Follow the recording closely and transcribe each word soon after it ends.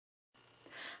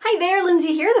Hi there,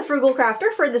 Lindsay here, the Frugal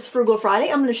Crafter. For this Frugal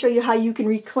Friday, I'm going to show you how you can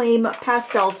reclaim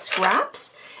pastel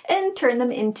scraps and turn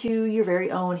them into your very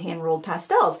own hand-rolled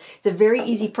pastels. It's a very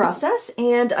easy process,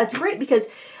 and it's great because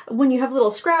when you have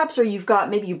little scraps or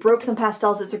maybe you broke some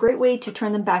pastels, it's a great way to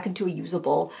turn them back into a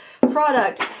usable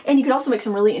product. And you can also make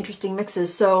some really interesting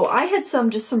mixes. So I had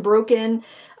just some broken,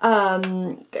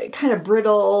 kind of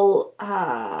brittle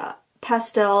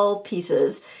pastel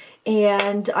pieces,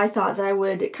 and I thought that I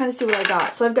would kind of see what I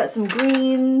got. So I've got some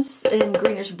greens and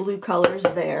greenish blue colors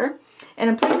there, and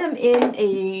I'm putting them in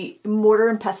a mortar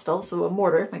and pestle. So a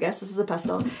mortar, I guess this is a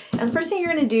pestle. And the first thing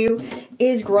you're going to do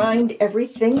is grind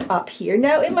everything up here.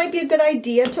 Now it might be a good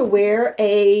idea to wear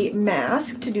a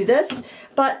mask to do this,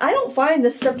 but I don't find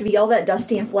this stuff to be all that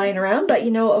dusty and flying around. But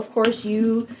you know, of course,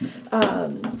 you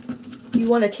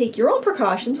want to take your own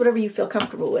precautions, whatever you feel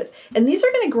comfortable with. And these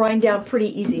are going to grind down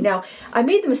pretty easy. Now, I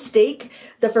made the mistake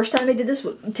the first time I did this,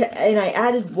 and I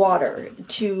added water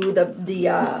to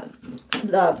the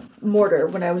mortar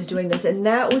when I was doing this, and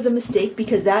that was a mistake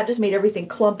because that just made everything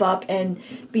clump up and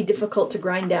be difficult to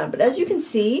grind down. But as you can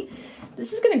see,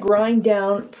 this is going to grind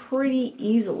down pretty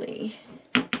easily.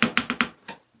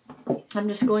 I'm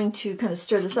just going to kind of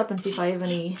stir this up and see if I have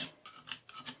any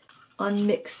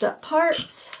unmixed up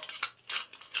parts.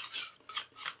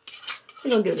 I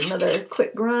think I'll give it another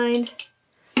quick grind.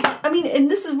 I mean, and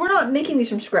we're not making these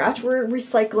from scratch. We're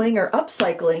recycling, or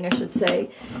upcycling, I should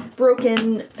say,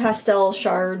 broken pastel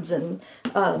shards and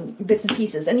bits and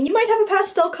pieces. And you might have a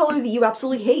pastel color that you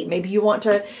absolutely hate. Maybe you want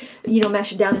to,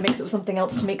 mash it down and mix it with something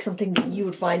else to make something that you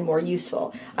would find more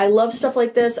useful. I love stuff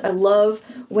like this. I love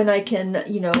when I can,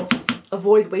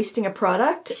 avoid wasting a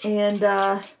product. And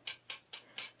yeah,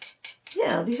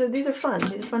 these are fun.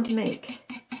 These are fun to make.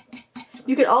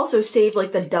 You could also save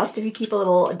like the dust. If you keep a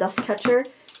little dust catcher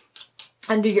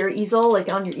under your easel, like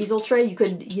on your easel tray, you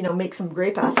could, make some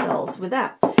gray pastels with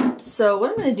that. So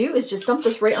what I'm going to do is just dump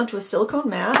this right onto a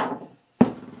silicone mat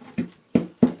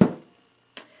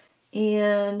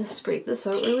and scrape this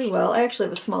out really well. I actually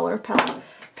have a smaller palette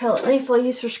knife I'll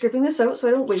use for scraping this out so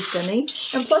I don't waste any.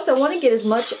 And plus I want to get as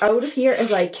much out of here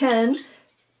as I can,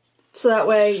 so that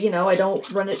way, I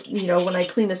don't run it, when I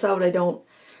clean this out, I don't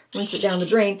rinse it down the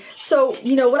drain. So,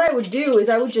 what I would do is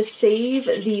I would just save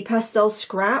the pastel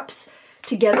scraps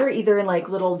together, either in like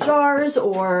little jars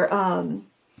or,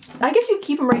 I guess you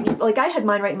keep them right, like I had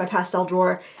mine right in my pastel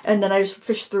drawer, and then I just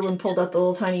fished through and pulled out the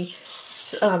little tiny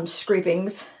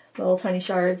scrapings, the little tiny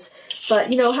shards.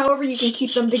 But, however you can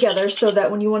keep them together so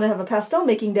that when you want to have a pastel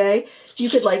making day, you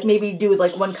could like maybe do with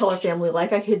like one color family.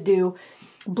 Like I could do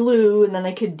blue, and then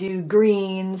I could do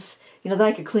greens, then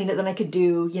I could clean it, then I could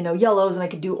do, yellows, and I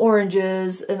could do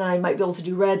oranges, and then I might be able to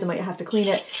do reds. I might have to clean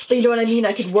it, but you know what I mean?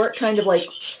 I could work kind of like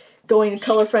going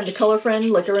color friend to color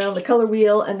friend, like around the color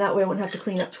wheel, and that way I wouldn't have to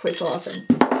clean up quite so often.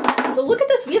 So look at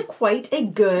this, we have quite a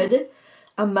good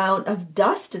amount of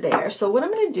dust there. So what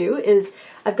I'm going to do is,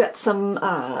 I've got some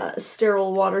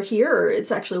sterile water here, or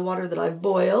it's actually water that I've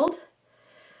boiled.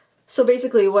 So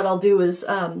basically what I'll do is,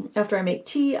 after I make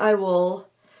tea, I will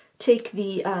take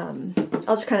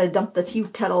I'll just kind of dump the tea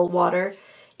kettle water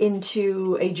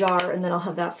into a jar, and then I'll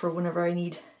have that for whenever I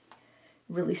need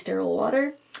really sterile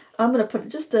water. I'm going to put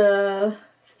just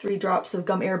 3 drops of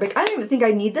gum arabic. I don't even think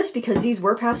I need this because these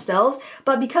were pastels,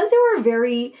 but because they were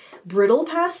very brittle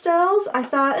pastels, I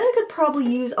thought I could probably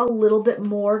use a little bit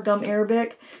more gum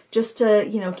arabic just to,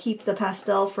 keep the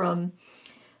pastel from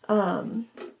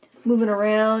moving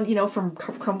around, from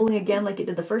crumbling again like it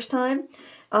did the first time.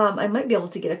 I might be able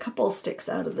to get a couple sticks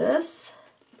out of this.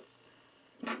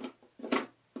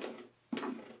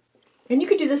 And you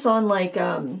could do this on like,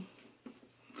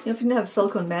 if you didn't have a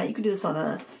silicone mat, you could do this on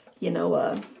a,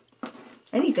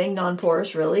 anything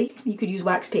non-porous really. You could use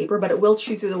wax paper, but it will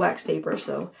chew through the wax paper.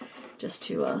 So just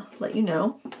to let you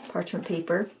know, parchment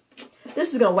paper.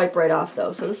 This is going to wipe right off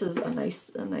though. So this is a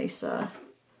nice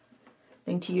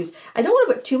thing to use. I don't want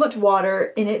to put too much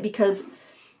water in it because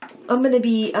I'm going to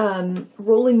be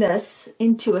rolling this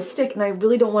into a stick, and I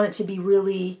really don't want it to be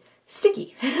really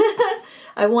sticky.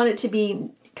 I want it to be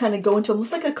kind of go into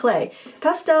almost like a clay.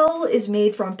 Pastel is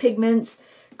made from pigments,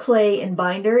 clay, and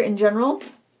binder in general.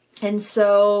 And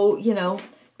so,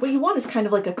 what you want is kind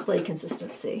of like a clay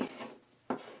consistency.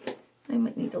 I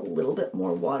might need a little bit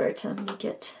more water to make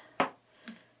it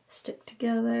stick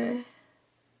together.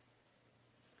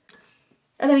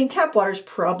 And I mean, tap water is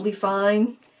probably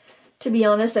fine. To be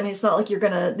honest, I mean, it's not like you're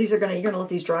gonna let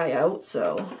these dry out,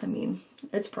 so, I mean,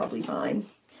 it's probably fine.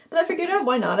 But I figured out,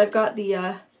 why not? I've got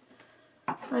the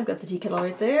tea kettle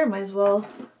right there, might as well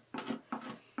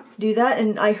do that.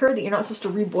 And I heard that you're not supposed to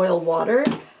reboil water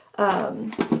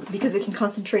because it can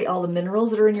concentrate all the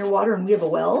minerals that are in your water, and we have a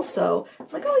well, so I'm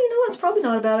like, oh, you know, that's probably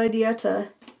not a bad idea to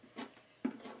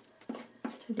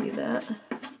do that.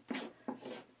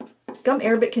 Gum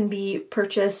arabic can be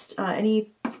purchased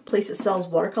any place that sells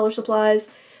watercolor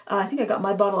supplies. I think I got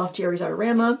my bottle off Jerry's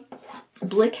Artorama.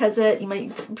 Blick has it.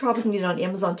 You probably can get it on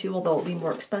Amazon too, although it'll be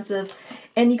more expensive.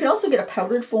 And you can also get a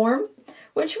powdered form,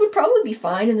 which would probably be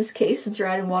fine in this case since you're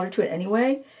adding water to it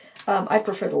anyway. I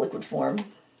prefer the liquid form.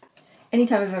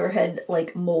 Anytime I've ever had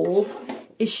like mold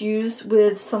issues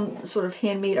with some sort of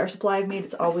handmade art supply I've made,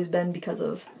 it's always been because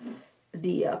of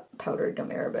the powdered gum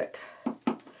arabic.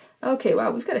 Okay, wow,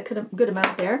 we've got a good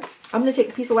amount there. I'm going to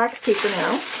take a piece of wax paper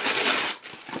now,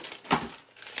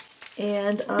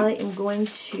 and I am going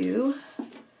to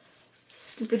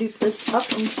scoop-a-doop this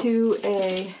up into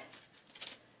a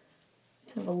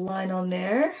kind of a line on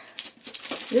there.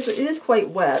 It is quite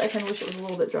wet. I kind of wish it was a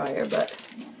little bit drier, but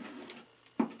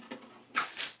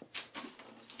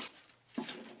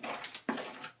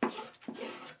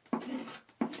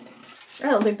I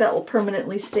don't think that will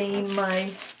permanently stain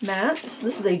my mat.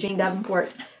 This is a Jane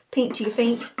Davenport Paint to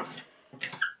Faint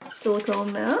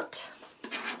silicone mat.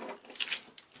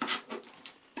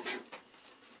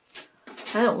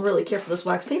 I don't really care for this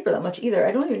wax paper that much either.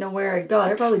 I don't even know where I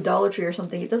got it. Probably Dollar Tree or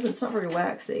something. It's not very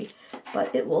waxy,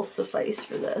 but it will suffice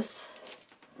for this.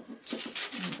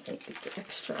 Get the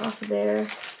extra off of there.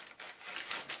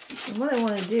 And what I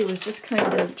want to do is just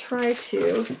kind of try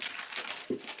to,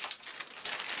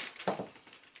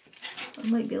 it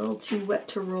might be a little too wet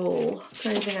to roll. I'm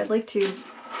trying to think, I'd like to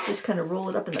just kind of roll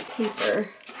it up in the paper.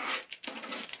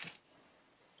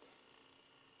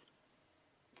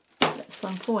 At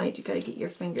some point, you got to get your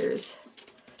fingers.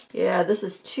 Yeah, this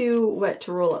is too wet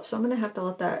to roll up, so I'm going to have to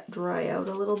let that dry out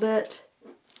a little bit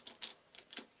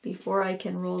before I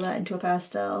can roll that into a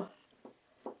pastel.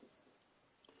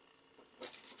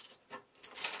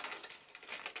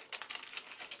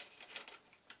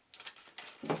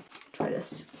 Try to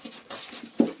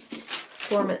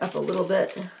form it up a little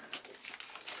bit.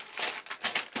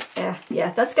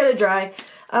 Yeah, that's got to dry.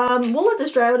 We'll let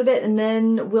this dry out a bit, and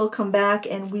then we'll come back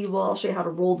and I'll show you how to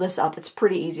roll this up. It's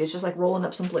pretty easy. It's just like rolling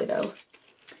up some Play-Doh.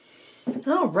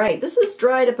 All right, this is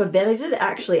dried up a bit. I did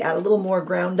actually add a little more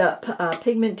ground up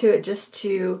pigment to it just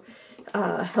to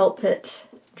help it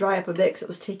dry up a bit because it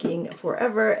was taking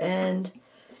forever, and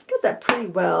got that pretty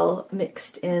well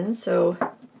mixed in. So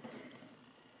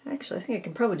actually, I think I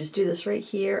can probably just do this right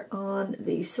here on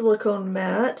the silicone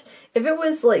mat. If it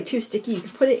was like too sticky, you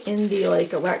could put it in the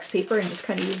like a wax paper and just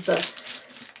kind of use with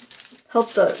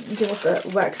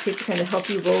the wax paper kind of help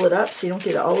you roll it up so you don't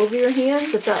get it all over your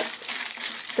hands if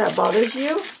that bothers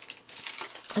you.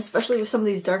 Especially with some of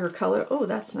these darker color. Oh,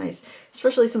 that's nice.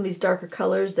 Especially some of these darker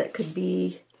colors that could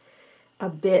be a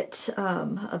bit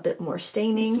more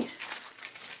staining.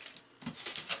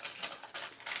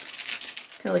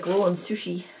 Kind of like rolling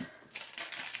sushi.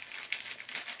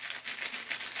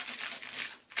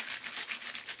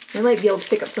 I might be able to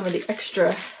pick up some of the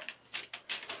extra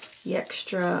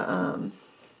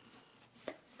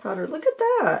powder. Look at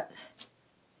that.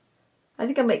 I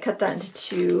think I might cut that into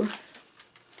two.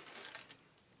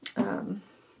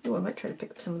 Oh, I might try to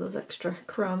pick up some of those extra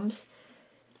crumbs.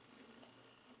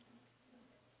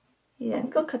 Yeah, I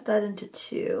think I'll cut that into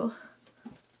two.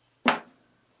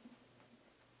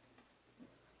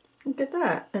 Look at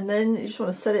that. And then you just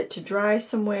want to set it to dry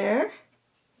somewhere.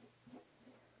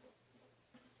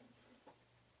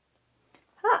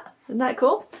 Isn't that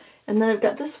cool? And then I've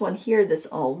got this one here that's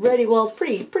already, well,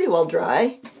 pretty well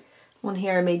dry. One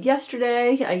here I made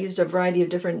yesterday. I used a variety of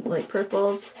different like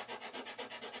purples.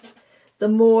 The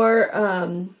more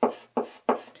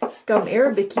gum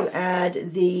arabic you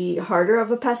add, the harder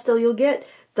of a pastel you'll get.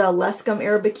 The less gum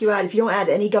arabic you add. If you don't add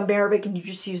any gum arabic and you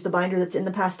just use the binder that's in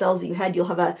the pastels that you had, you'll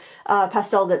have a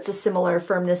pastel that's a similar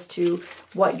firmness to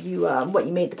what you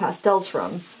made the pastels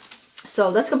from.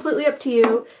 So that's completely up to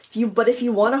you. But if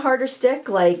you want a harder stick,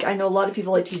 like I know a lot of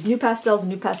people like to use new pastels,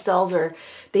 or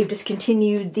they've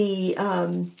discontinued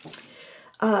them.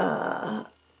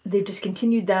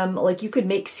 Like you could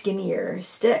make skinnier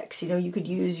sticks. You know, you could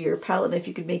use your palette knife.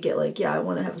 You could make it like, yeah, I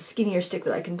want to have a skinnier stick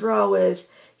that I can draw with.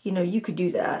 You know, you could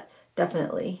do that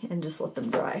definitely, and just let them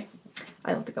dry.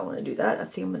 I don't think I want to do that. I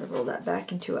think I'm going to roll that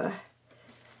back into a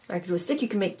stick. You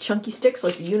can make chunky sticks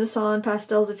like the Unison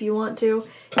pastels if you want to.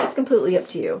 It's completely up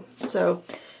to you. So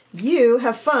you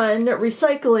have fun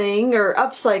recycling or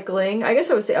upcycling. I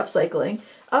guess I would say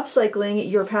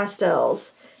upcycling your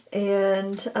pastels,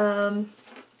 and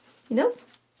you know,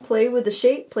 play with the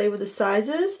shape, play with the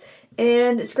sizes,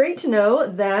 and it's great to know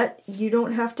that you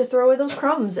don't have to throw away those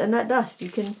crumbs and that dust. You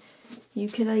can you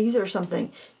can use it or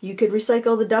something. You could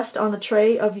recycle the dust on the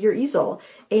tray of your easel,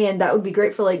 and that would be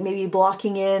great for like maybe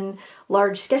blocking in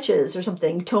large sketches or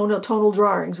something, tonal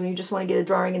drawings, when you just want to get a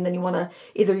drawing and then you want to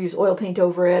either use oil paint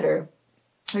over it or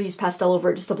use pastel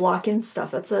over it just to block in stuff.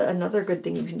 That's another good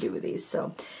thing you can do with these.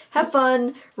 So have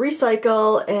fun,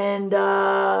 recycle, and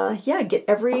yeah, get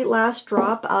every last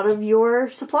drop out of your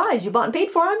supplies. You bought and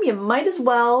paid for them, you might as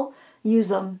well use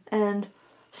them and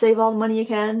save all the money you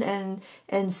can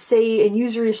and save and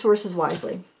use your resources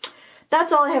wisely.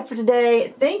 That's all I have for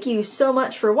today. Thank you so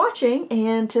much for watching,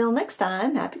 and until next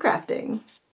time, happy crafting.